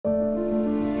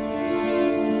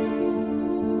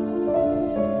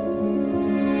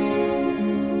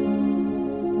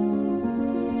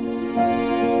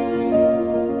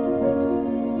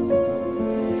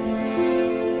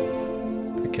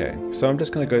So I'm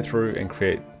just going to go through and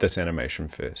create this animation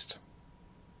first.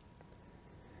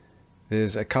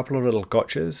 There's a couple of little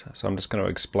gotchas, so I'm just going to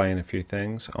explain a few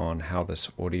things on how this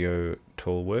audio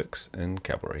tool works in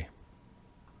Cavalry.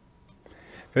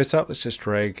 First up, let's just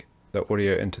drag the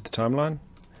audio into the timeline,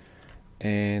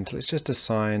 and let's just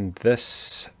assign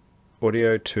this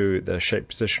audio to the shape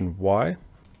position Y.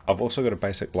 I've also got a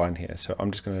basic line here, so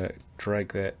I'm just going to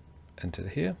drag that into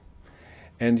here,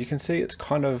 and you can see it's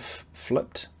kind of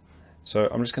flipped. So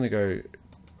I'm just going to go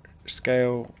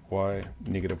scale Y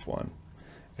 -1,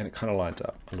 and it kind of lines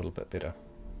up a little bit better.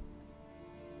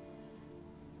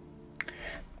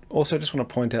 Also, just want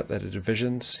to point out that the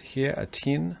divisions here are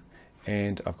 10,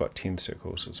 and I've got 10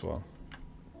 circles as well.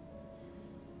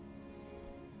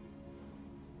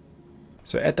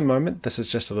 So at the moment, this is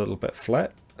just a little bit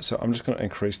flat, so I'm just going to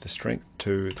increase the strength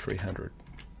to 300.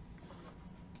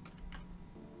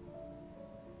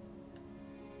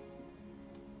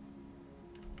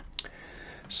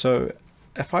 So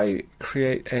if I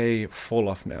create a fall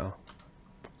off now,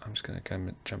 I'm just going to come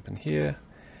and jump in here.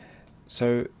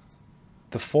 So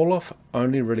the fall off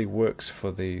only really works for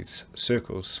these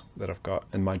circles that I've got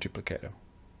in my duplicator.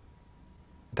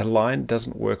 The line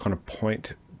doesn't work on a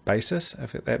point basis,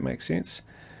 if that makes sense.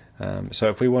 So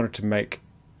if we wanted to make,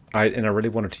 I really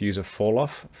wanted to use a fall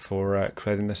off for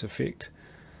creating this effect.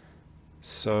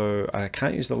 So I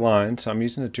can't use the line, so I'm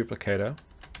using a duplicator.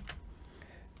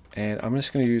 And I'm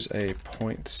just going to use a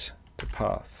point to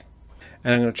path.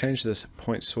 And I'm going to change this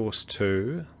point source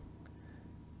to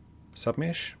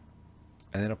submesh.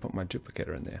 And then I'll put my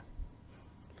duplicator in there.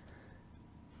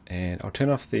 And I'll turn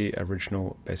off the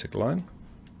original basic line.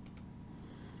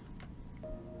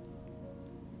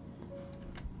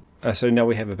 So now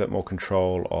we have a bit more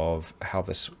control of how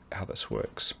this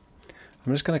works.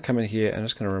 I'm just going to come in here and I'm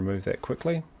just going to remove that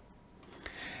quickly.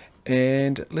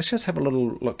 And let's just have a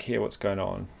little look here what's going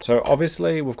on. So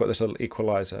obviously we've got this little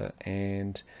equalizer,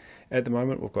 and at the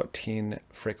moment we've got 10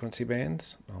 frequency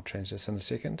bands. I'll change this in a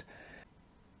second.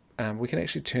 We can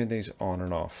actually turn these on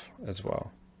and off as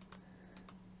well.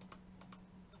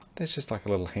 That's just like a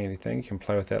little handy thing. You can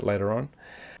play with that later on.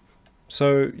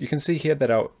 So you can see here that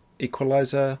our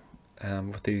equalizer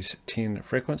with these 10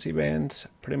 frequency bands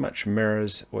pretty much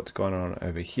mirrors what's going on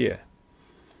over here.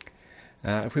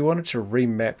 If we wanted to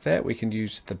remap that, we can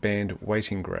use the band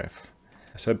weighting graph.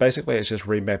 So basically it's just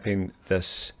remapping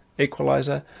this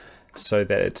equalizer so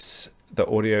that the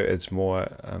audio is more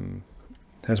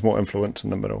has more influence in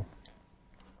the middle.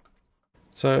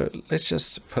 So let's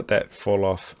just put that fall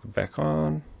off back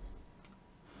on.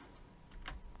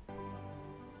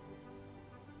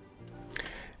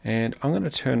 And I'm going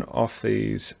to turn off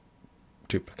these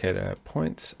duplicator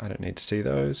points. I don't need to see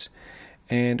those.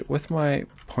 And with my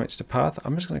points to path,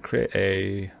 I'm just going to create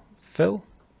a fill,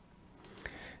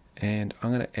 and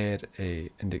I'm going to add a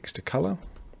index to color.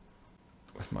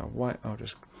 With my white, I'll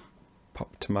just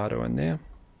pop tomato in there.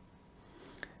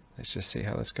 Let's just see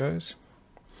how this goes.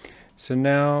 So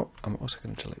now I'm also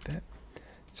going to delete that.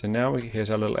 So now here's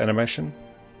our little animation.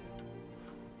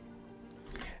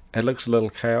 It looks a little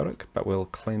chaotic, but we'll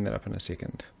clean that up in a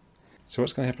second. So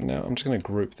what's going to happen now, I'm just going to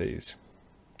group these.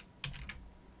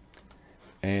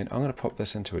 And I'm going to pop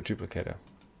this into a duplicator.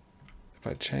 If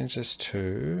I change this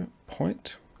to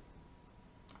point,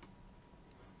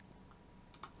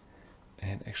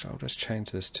 and actually I'll just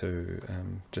change this to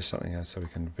just something else so we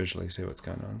can visually see what's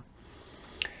going on.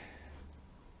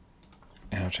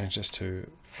 And I'll change this to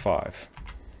 5.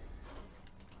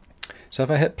 So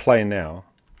if I hit play now,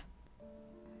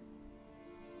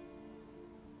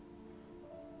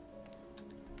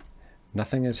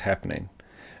 nothing is happening.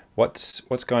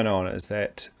 What's going on is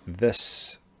that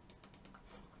this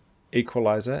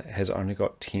equalizer has only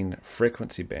got 10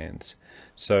 frequency bands.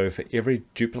 So for every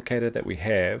duplicator that we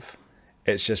have,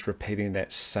 it's just repeating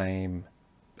that same,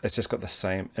 it's just got the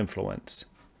same influence.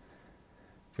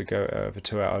 If we go over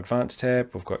to our advanced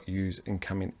tab, we've got use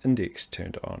incoming index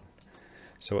turned on.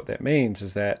 So what that means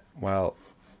is that while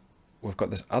we've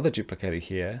got this other duplicator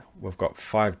here, we've got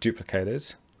 5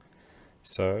 duplicators.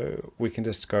 So we can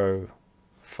just go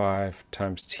 5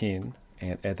 times 10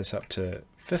 and add this up to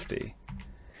 50,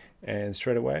 and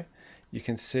straight away you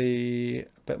can see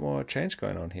a bit more change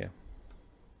going on here.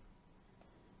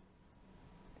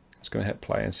 I'm just going to hit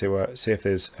play and see if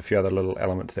there's a few other little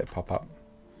elements that pop up.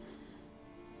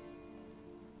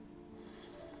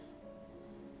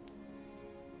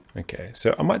 Okay,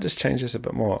 so I might just change this a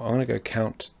bit more. I'm going to go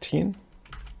count 10,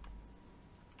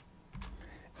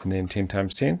 and then 10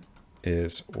 times 10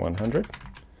 is 100.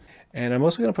 And I'm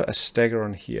also going to put a stagger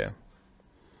on here.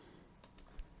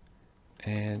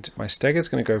 And my stagger is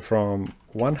going to go from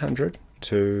 100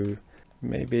 to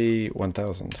maybe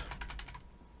 1000.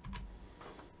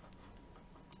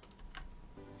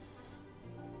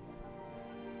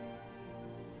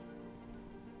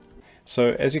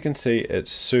 So as you can see,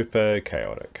 it's super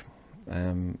chaotic.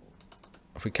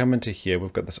 If we come into here,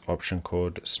 we've got this option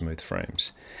called smooth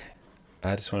frames.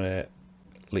 I just want to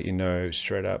let you know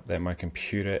straight up that my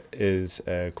computer is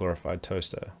a glorified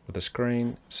toaster with a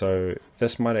screen, so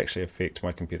this might actually affect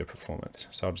my computer performance.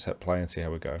 So I'll just hit play and see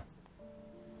how we go.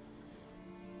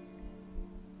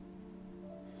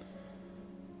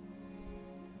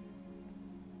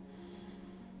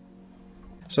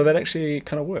 So that actually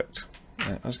kind of worked.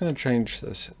 I was going to change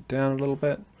this down a little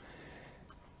bit,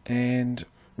 and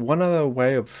one other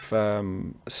way of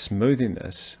smoothing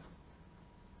this,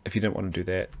 if you don't want to do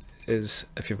that, is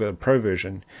if you've got a pro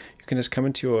version, you can just come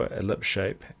into your ellipse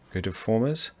shape, go to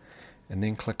formers, and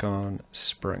then click on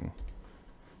spring.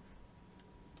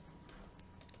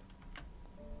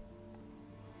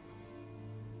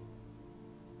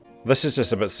 This is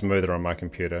just a bit smoother on my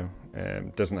computer,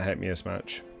 doesn't hate me as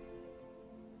much.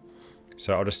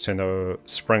 So I'll just turn the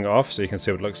spring off so you can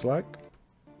see what it looks like.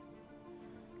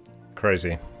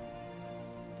 Crazy.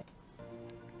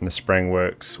 And the spring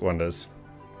works wonders.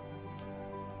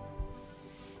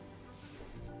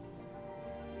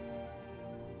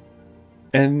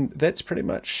 And that's pretty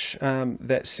much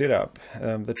that setup.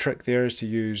 The trick there is to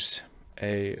use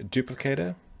a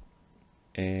duplicator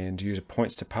and use a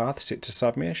points to path set to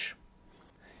submesh.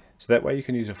 So that way you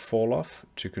can use a fall off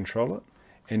to control it,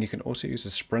 and you can also use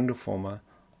a spring deformer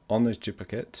on those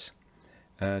duplicates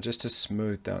just to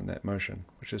smooth down that motion,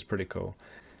 which is pretty cool.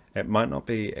 It might not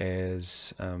be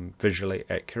as visually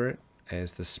accurate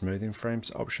as the smoothing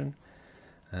frames option,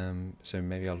 so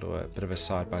maybe I'll do a bit of a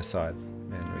side by side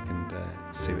and we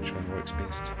can see which one works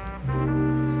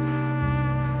best.